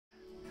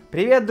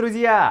Привет,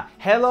 друзья!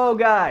 Hello,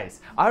 guys!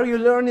 Are you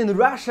learning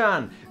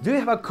Russian? Do you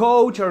have a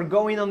coach or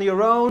going on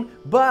your own?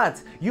 But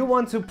you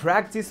want to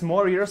practice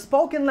more your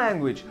spoken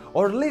language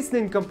or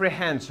listening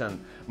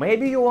comprehension?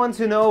 Maybe you want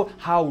to know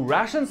how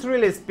Russians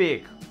really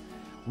speak?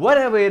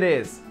 Whatever it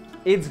is,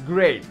 it's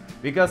great,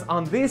 because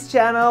on this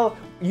channel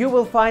you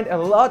will find a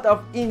lot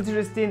of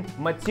interesting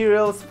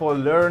materials for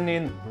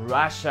learning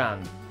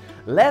Russian.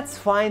 Let's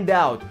find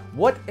out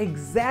what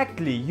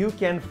exactly you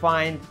can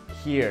find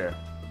here.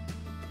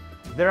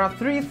 There are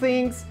three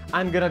things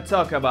I'm gonna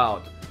talk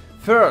about.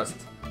 First,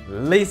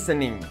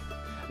 listening.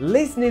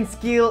 Listening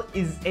skill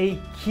is a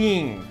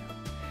king.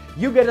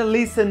 You gotta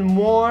listen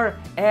more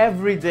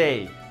every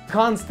day,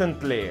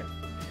 constantly,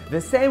 the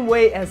same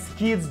way as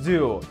kids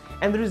do.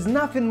 And there is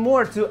nothing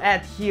more to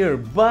add here,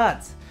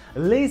 but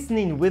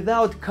listening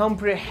without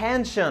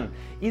comprehension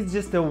is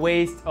just a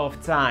waste of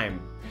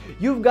time.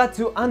 You've got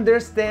to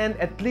understand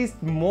at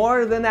least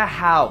more than a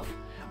half,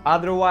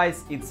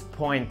 otherwise it's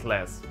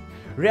pointless.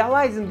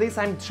 Realizing this,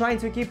 I'm trying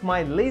to keep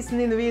my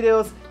listening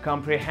videos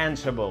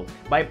comprehensible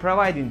by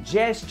providing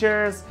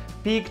gestures,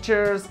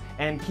 pictures,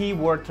 and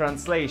keyword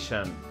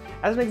translation.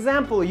 As an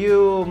example,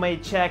 you may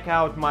check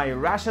out my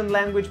Russian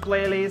language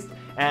playlist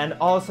and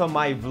also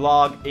my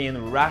vlog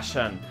in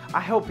Russian.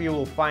 I hope you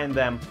will find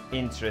them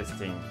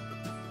interesting.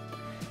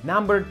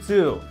 Number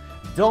 2.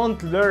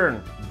 Don't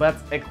learn, but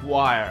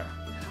acquire.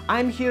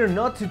 I'm here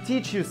not to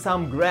teach you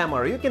some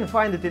grammar, you can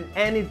find it in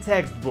any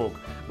textbook.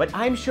 But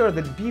I'm sure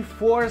that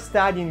before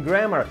studying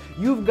grammar,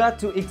 you've got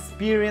to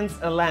experience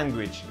a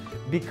language,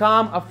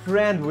 become a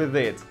friend with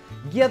it,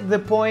 get the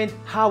point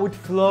how it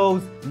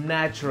flows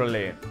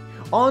naturally.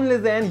 Only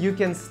then you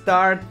can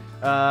start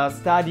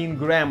studying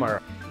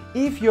grammar.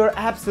 If you're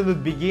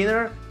absolute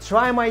beginner,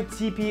 try my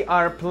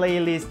TPR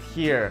playlist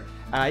here.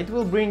 It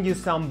will bring you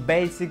some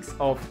basics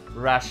of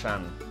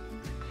Russian.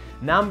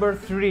 Number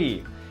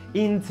 3.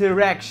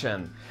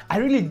 Interaction. I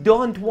really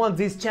don't want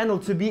this channel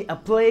to be a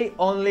play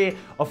only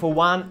of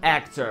one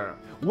actor.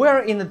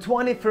 We're in the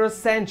 21st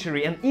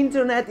century and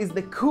internet is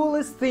the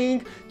coolest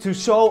thing to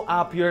show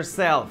up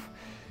yourself.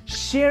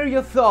 Share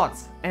your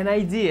thoughts and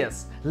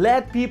ideas.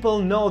 Let people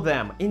know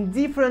them in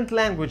different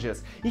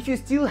languages. If you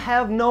still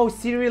have no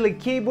Cyrillic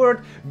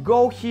keyboard,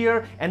 go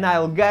here and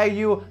I'll guide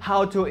you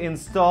how to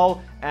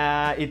install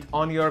it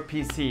on your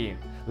PC.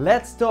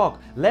 Let's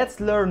talk, let's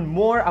learn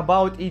more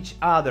about each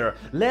other,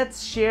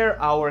 let's share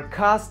our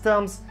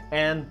customs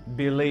and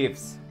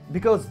beliefs.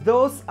 Because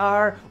those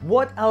are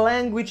what a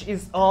language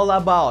is all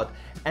about.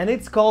 And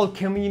it's called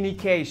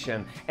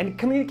communication. And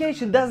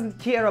communication doesn't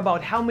care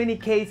about how many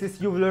cases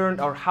you've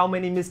learned or how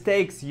many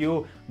mistakes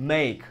you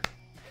make.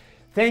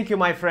 Thank you,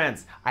 my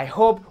friends. I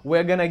hope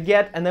we're gonna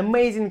get an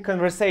amazing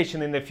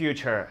conversation in the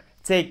future.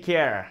 Take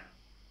care.